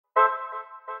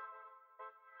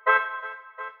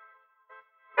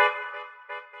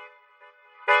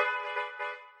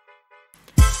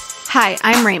Hi,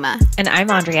 I'm Rayma. And I'm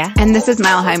Andrea. And this is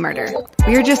Mile High Murder.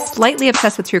 We are just slightly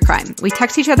obsessed with true crime. We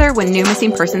text each other when new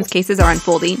missing persons cases are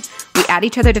unfolding. We add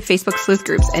each other to Facebook sleuth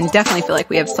groups and definitely feel like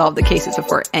we have solved the cases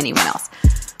before anyone else.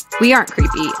 We aren't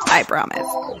creepy, I promise.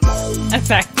 I'm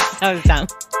sorry. That was dumb.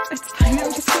 It's fine,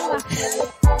 I'm just gonna laugh.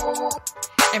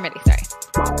 I'm ready, sorry.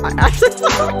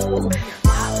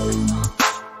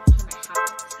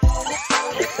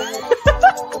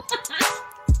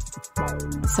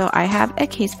 So I have a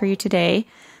case for you today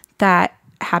that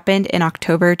happened in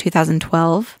October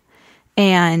 2012.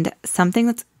 And something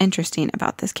that's interesting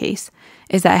about this case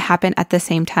is that it happened at the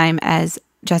same time as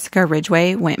Jessica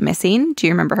Ridgway went missing. Do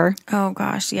you remember her? Oh,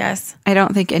 gosh, yes. I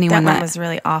don't think anyone that was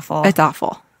really awful. It's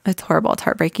awful. It's horrible. It's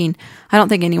heartbreaking. I don't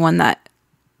think anyone that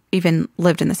even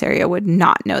lived in this area would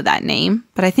not know that name.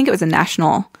 But I think it was a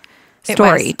national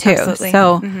story, too. Absolutely.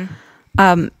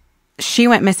 So she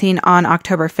went missing on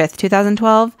October 5th,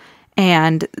 2012.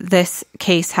 And this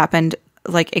case happened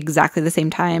like exactly the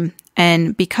same time.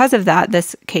 And because of that,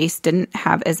 this case didn't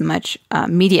have as much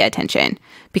media attention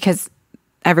because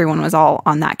everyone was all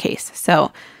on that case.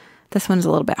 So this one's a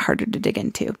little bit harder to dig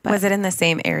into. But was it in the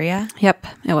same area? Yep,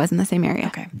 it was in the same area.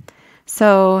 Okay.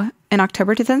 So in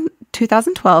October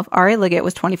 2012, Ari Liggett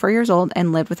was 24 years old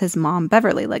and lived with his mom,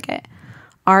 Beverly Liggett.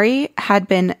 Ari had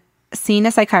been seeing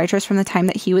a psychiatrist from the time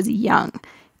that he was young.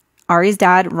 Ari's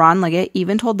dad, Ron Liggett,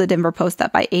 even told the Denver Post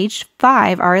that by age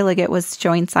 5, Ari Liggett was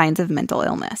showing signs of mental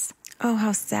illness. Oh,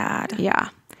 how sad. Yeah.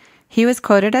 He was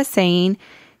quoted as saying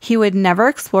he would never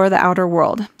explore the outer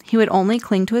world. He would only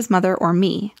cling to his mother or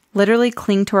me, literally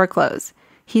cling to our clothes.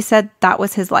 He said that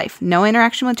was his life. No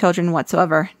interaction with children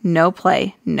whatsoever. No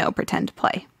play. No pretend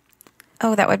play.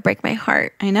 Oh, that would break my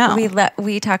heart. I know.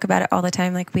 We talk about it all the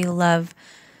time. Like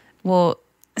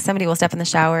somebody will step in the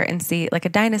shower and see like a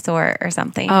dinosaur or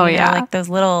something. Oh, yeah. Like those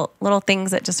little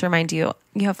things that just remind you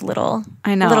have little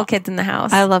kids in the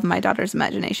house. I love my daughter's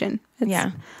imagination.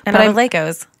 Yeah. And all the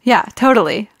Legos. Yeah,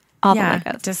 totally. All the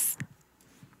Legos.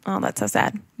 That's so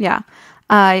sad. Yeah.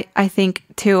 I think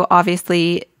too,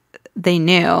 obviously they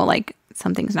knew like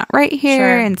something's not right here.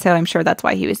 Sure. And so I'm sure that's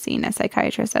why he was seeing a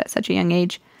psychiatrist at such a young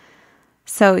age.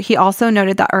 So he also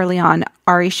noted that early on,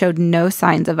 Ari showed no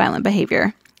signs of violent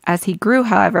behavior. As he grew,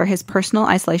 however, his personal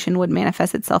isolation would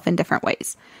manifest itself in different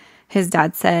ways. His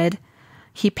dad said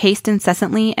he paced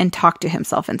incessantly and talked to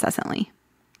himself incessantly,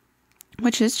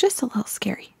 which is just a little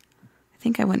scary. I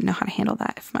think I wouldn't know how to handle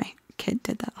that if my kid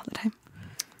did that all the time.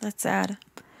 That's sad.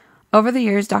 Over the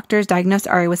years, doctors diagnosed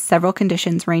Ari with several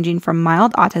conditions ranging from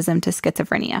mild autism to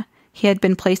schizophrenia. He had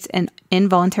been placed in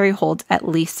involuntary holds at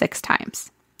least 6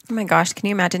 times. Oh my gosh, can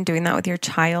you imagine doing that with your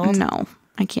child? No,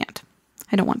 I can't.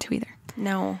 I don't want to either.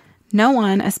 No. No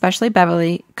one, especially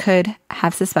Beverly, could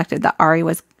have suspected that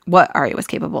what Ari was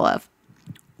capable of.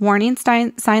 Warning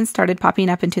signs started popping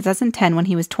up in 2010 when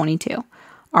he was 22.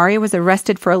 Ari was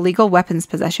arrested for illegal weapons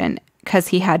possession because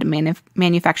he had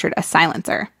manufactured a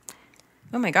silencer.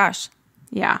 Oh my gosh.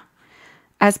 Yeah.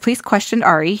 As police questioned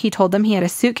Ari, he told them he had a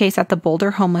suitcase at the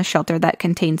Boulder homeless shelter that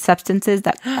contained substances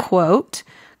that, quote,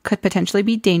 could potentially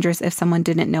be dangerous if someone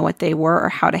didn't know what they were or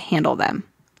how to handle them.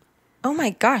 Oh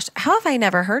my gosh. How have I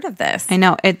never heard of this? I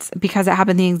know. It's because it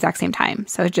happened the exact same time.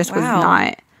 So it just was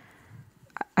not...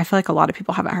 I feel like a lot of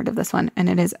people haven't heard of this one. And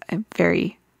it is a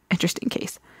very interesting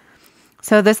case.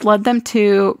 So this led them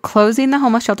to closing the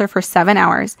homeless shelter for 7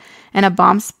 hours. And a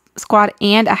bomb squad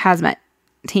and a hazmat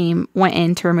team went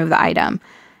in to remove the item.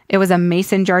 It was a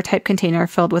mason jar type container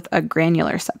filled with a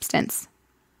granular substance.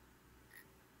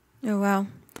 Oh, wow.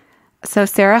 So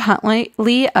Sarah Huntley,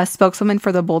 a spokeswoman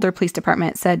for the Boulder Police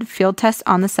Department, said field tests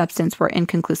on the substance were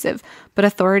inconclusive, but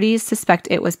authorities suspect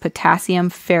it was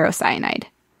potassium ferrocyanide.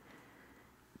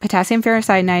 Potassium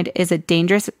ferrocyanide is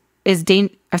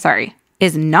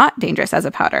not dangerous as a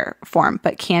powder form,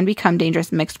 but can become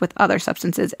dangerous mixed with other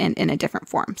substances and in a different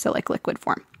form, so like liquid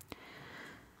form.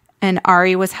 And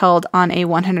Ari was held on a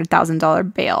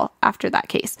 $100,000 bail after that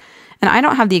case. And I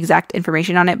don't have the exact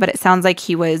information on it, but it sounds like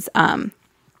he was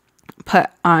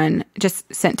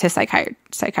sent to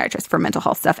psychiatrists for mental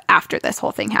health stuff after this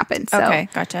whole thing happened. So okay,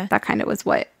 gotcha. That kind of was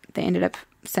what they ended up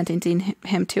sentencing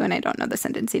him to, and I don't know the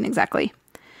sentencing exactly.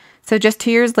 So just 2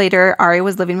 years later, Ari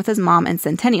was living with his mom in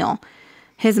Centennial.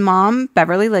 His mom,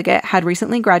 Beverly Liggett, had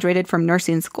recently graduated from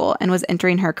nursing school and was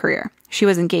entering her career. She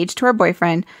was engaged to her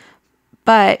boyfriend,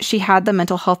 but she had the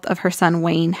mental health of her son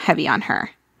weighing heavy on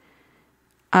her.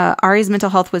 Ari's mental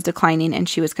health was declining, and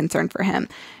she was concerned for him.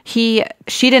 She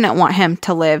didn't want him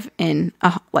to live in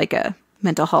a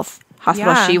mental health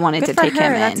hospital. Yeah, she wanted to take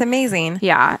him in. That's amazing.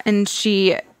 Yeah, and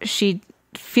she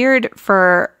feared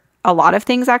for a lot of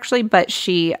things actually, but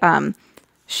she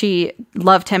She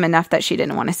loved him enough that she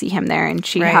didn't want to see him there, and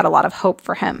she had a lot of hope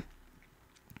for him.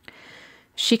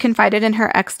 She confided in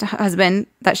her ex-husband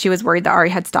that she was worried that Ari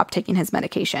had stopped taking his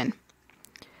medication.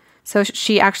 So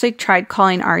she actually tried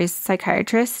calling Ari's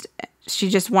psychiatrist. She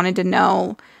just wanted to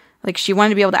know, like, she wanted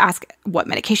to be able to ask what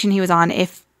medication he was on,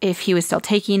 if he was still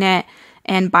taking it.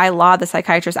 And by law, the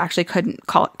psychiatrist actually couldn't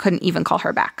even call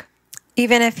her back.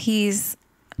 Even if he's,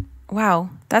 wow,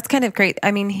 that's kind of great.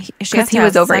 I mean, because he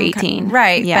was over 18.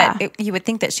 Right. Yeah. But you would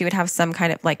think that she would have some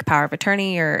kind of like power of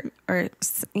attorney or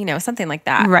something like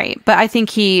that. Right. But I think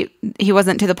he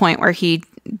wasn't to the point where he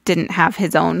didn't have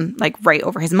his own like right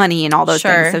over his money and all those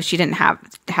things. So she didn't have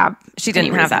that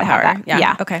power.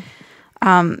 Yeah. Okay.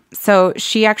 So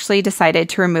she actually decided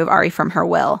to remove Ari from her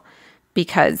will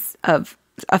because of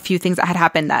a few things that had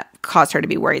happened that caused her to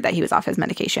be worried that he was off his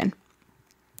medication.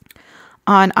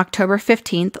 On October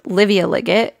 15th, Livia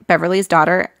Liggett, Beverly's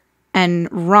daughter, and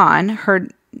Ron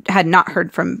had not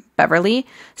heard from Beverly,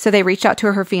 so they reached out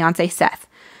to her fiance, Seth,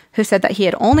 who said that he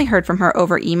had only heard from her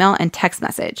over email and text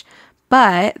message,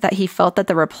 but that he felt that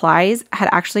the replies had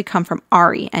actually come from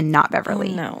Ari and not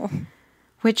Beverly. Oh, no.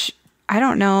 Which I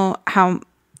don't know how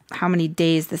many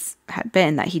days this had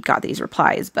been that he'd got these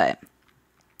replies, but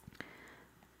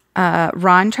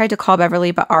Ron tried to call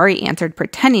Beverly, but Ari answered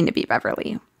pretending to be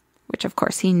Beverly, which of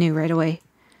course he knew right away.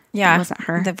 Yeah. It wasn't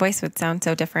her. The voice would sound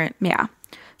so different. Yeah.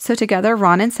 So together,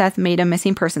 Ron and Seth made a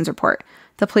missing persons report.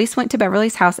 The police went to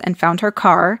Beverly's house and found her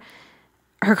car.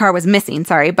 Her car was missing,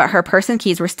 but her purse and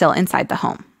keys were still inside the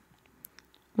home.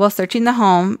 While searching the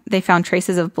home, they found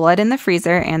traces of blood in the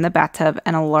freezer and the bathtub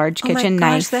and a large kitchen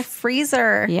knife. The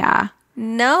freezer. Yeah.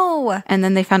 No. And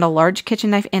then they found a large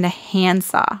kitchen knife and a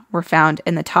handsaw were found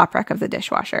in the top rack of the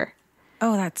dishwasher.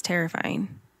 Oh, that's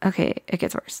terrifying. Okay, it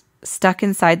gets worse. Stuck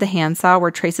inside the handsaw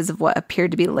were traces of what appeared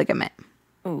to be ligament.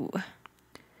 Ooh.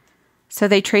 So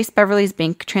they traced Beverly's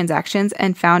bank transactions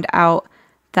and found out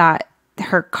that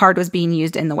her card was being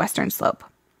used in the Western Slope.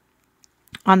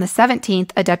 On the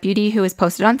 17th, a deputy who was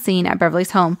posted on scene at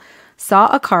Beverly's home saw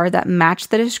a car that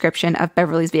matched the description of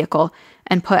Beverly's vehicle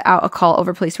and put out a call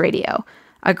over police radio.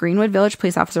 A Greenwood Village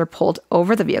police officer pulled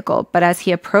over the vehicle, but as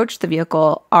he approached the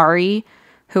vehicle, Ari,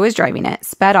 who was driving it,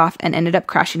 sped off and ended up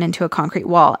crashing into a concrete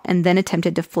wall and then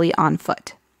attempted to flee on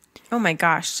foot. Oh my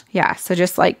gosh. Yeah, so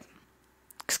just like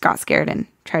got scared and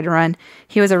tried to run.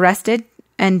 He was arrested,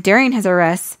 and during his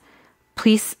arrest,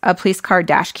 a police car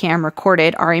dash cam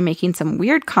recorded Ari making some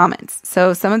weird comments.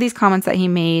 So some of these comments that he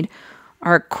made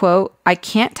are, quote, "I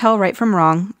can't tell right from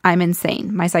wrong. I'm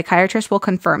insane. My psychiatrist will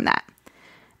confirm that."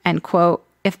 And, quote,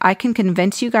 "If I can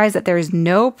convince you guys that there is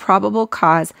no probable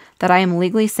cause that I am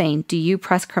legally sane, do you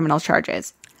press criminal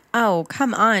charges?" Oh,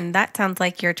 come on. That sounds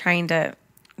like you're trying to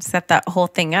set that whole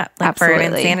thing up for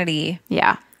insanity.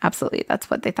 Yeah, absolutely. That's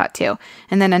what they thought too.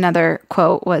 And then another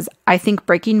quote was, "I think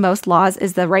breaking most laws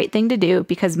is the right thing to do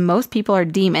because most people are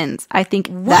demons. I think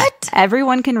that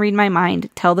everyone can read my mind,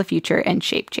 tell the future, and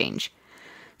shape change."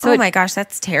 So my gosh,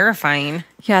 that's terrifying.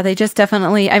 Yeah, they just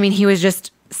definitely, I mean, he was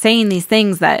just saying these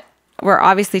things that were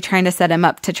obviously trying to set him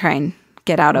up to try and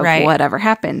get out of whatever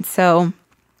happened. So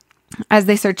as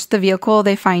they searched the vehicle,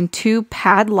 they find 2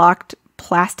 padlocked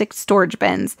plastic storage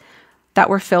bins that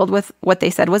were filled with what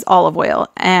they said was olive oil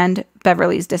and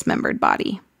Beverly's dismembered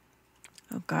body.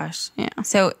 Oh, gosh. Yeah.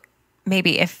 So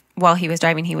maybe while he was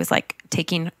driving, he was like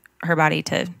taking her body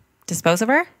to dispose of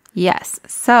her? Yes.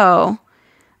 So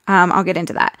I'll get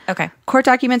into that. Okay. Court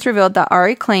documents revealed that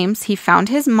Ari claims he found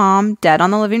his mom dead on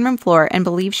the living room floor and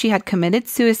believes she had committed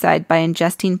suicide by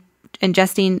ingesting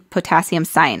potassium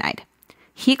cyanide.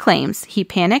 He claims he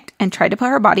panicked and tried to put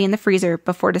her body in the freezer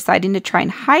before deciding to try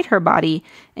and hide her body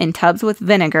in tubs with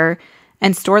vinegar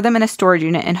and store them in a storage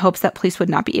unit in hopes that police would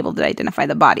not be able to identify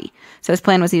the body. So his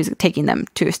plan was he was taking them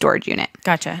to a storage unit.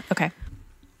 Gotcha. Okay.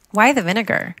 Why the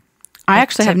vinegar? I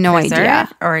actually have no idea.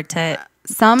 Or to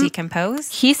decompose?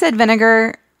 He said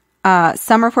vinegar.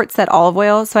 Some reports said olive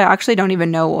oil, so I actually don't even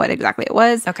know what exactly it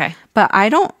was. Okay. But I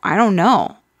don't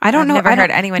know. I've never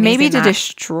heard anyone maybe using to that.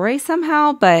 Destroy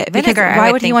somehow, but vinegar, because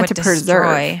why would he want to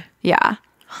preserve? Yeah.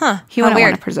 Huh. He wouldn't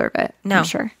want to preserve it. No. I'm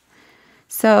sure.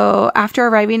 So after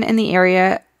arriving in the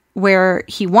area where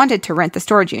he wanted to rent the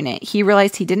storage unit, he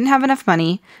realized he didn't have enough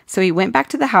money, so he went back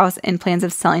to the house in plans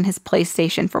of selling his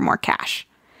PlayStation for more cash.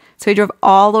 So he drove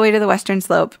all the way to the Western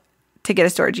Slope to get a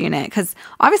storage unit because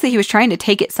obviously he was trying to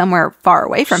take it somewhere far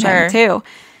away from him too,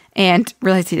 and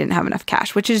realized he didn't have enough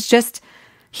cash, which is just,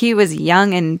 he was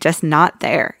young and just not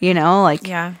there,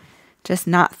 just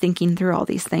not thinking through all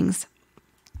these things,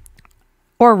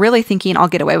 or really thinking I'll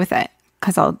get away with it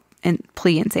because I'll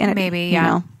plead insanity. Maybe,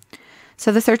 yeah.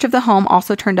 So the search of the home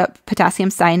also turned up potassium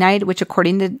cyanide, which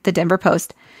according to the Denver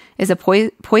Post is a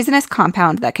poisonous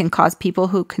compound that can cause people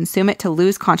who consume it to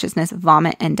lose consciousness,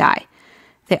 vomit, and die.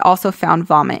 They also found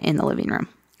vomit in the living room.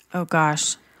 Oh,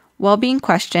 gosh. While being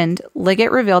questioned,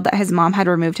 Liggett revealed that his mom had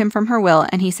removed him from her will,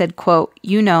 and he said, quote,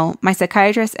 my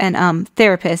psychiatrist and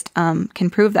therapist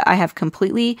can prove that I have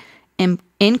completely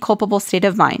inculpable state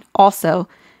of mind also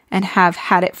and have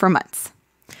had it for months.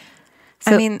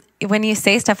 So, I mean, when you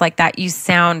say stuff like that, you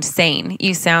sound sane.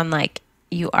 You sound like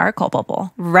you are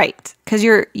culpable. Right. Because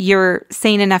you're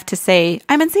sane enough to say,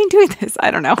 I'm insane doing this.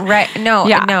 I don't know. Right. No,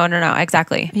 no.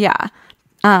 Exactly. Yeah.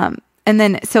 And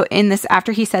then, so in this,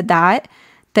 after he said that,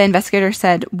 the investigator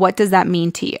said, what does that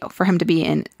mean to you for him to be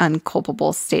in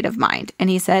unculpable state of mind? And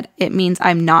he said, it means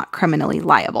I'm not criminally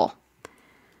liable.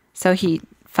 So he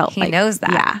felt like... He knows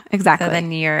that. Yeah, exactly. So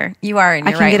then you are in your right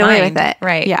mind. I can get away with it.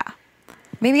 Right. Yeah.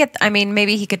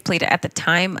 Maybe he could plead it at the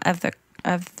time of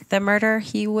the murder.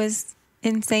 He was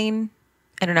insane.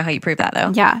 I don't know how you prove that,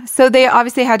 though. Yeah. So they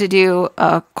obviously had to do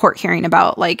a court hearing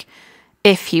about, like,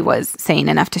 if he was sane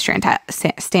enough to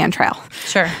stand trial.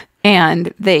 Sure.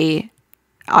 And they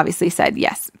obviously said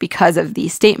yes, because of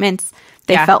these statements,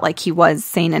 they felt like he was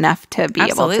sane enough to be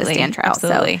able to stand trial.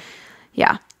 Absolutely. So,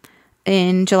 yeah.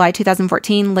 In July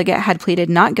 2014, Liggett had pleaded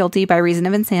not guilty by reason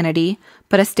of insanity,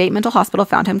 but a state mental hospital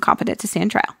found him competent to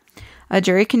stand trial. A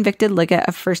jury convicted Liggett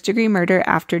of first-degree murder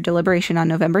after deliberation on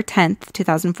November 10th,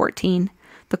 2014.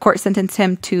 The court sentenced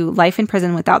him to life in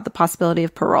prison without the possibility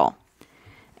of parole.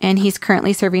 And he's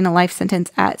currently serving a life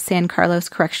sentence at San Carlos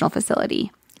Correctional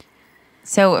Facility.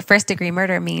 So first-degree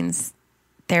murder means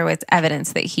there was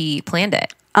evidence that he planned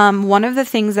it. One of the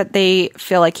things that they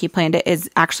feel like he planned it is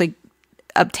actually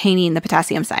obtaining the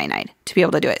potassium cyanide to be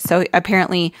able to do it. So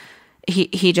apparently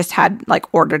he just had like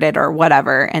ordered it or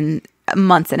whatever and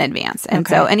months in advance. And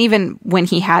so, and even when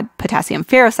he had potassium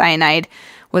ferrocyanide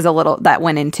was a little, that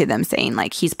went into them saying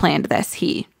like, he's planned this.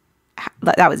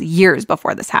 That was years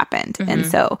before this happened. Mm-hmm. And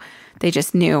so they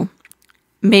just knew,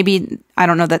 maybe, I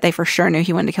don't know that they for sure knew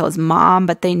he wanted to kill his mom,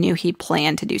 but they knew he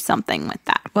planned to do something with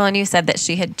that. Well, and you said that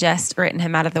she had just written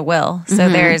him out of the will. So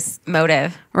there's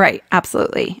motive. Right.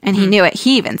 Absolutely. And he knew it.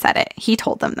 He even said it. He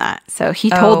told them that. So he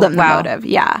told them the motive.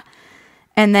 Yeah.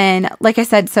 And then, like I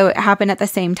said, so it happened at the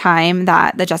same time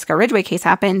that the Jessica Ridgway case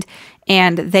happened.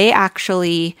 And they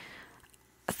actually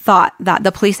thought that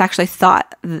the police actually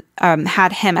thought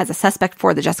had him as a suspect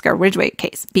for the Jessica Ridgway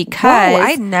case because... Whoa,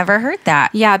 I'd never heard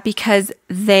that. Yeah, because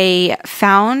they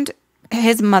found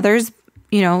his mother's,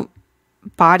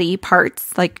 body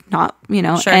parts, like not,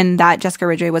 Sure. and that Jessica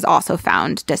Ridgway was also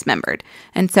found dismembered.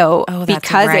 And so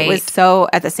because it was so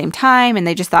at the same time and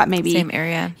they just thought maybe... Same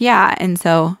area. Yeah, and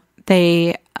so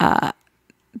they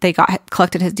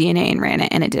collected his DNA and ran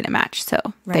it and it didn't match. So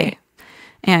they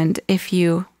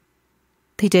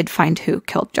did find who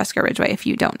killed Jessica Ridgway. If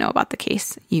you don't know about the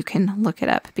case, you can look it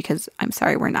up because I'm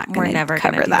sorry, we're never going to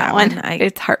cover that one.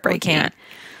 It's heartbreaking. We can't.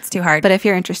 It's too hard. But if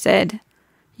you're interested,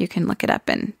 you can look it up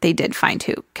and they did find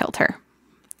who killed her.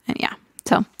 And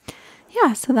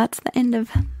so that's the end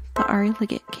of the Ari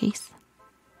Liggett case.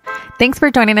 Thanks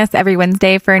for joining us every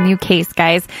Wednesday for a new case,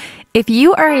 guys. If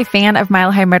you are a fan of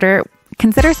Mile High Murder,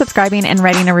 consider subscribing and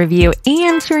writing a review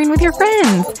and sharing with your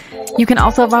friends. You can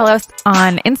also follow us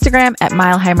on Instagram at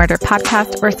Mile High Murder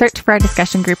Podcast or search for our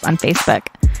discussion group on Facebook.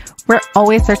 We're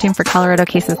always searching for Colorado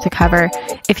cases to cover.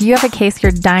 If you have a case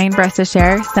you're dying for us to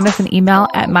share, send us an email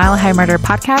at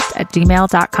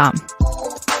milehighmurderpodcast@gmail.com.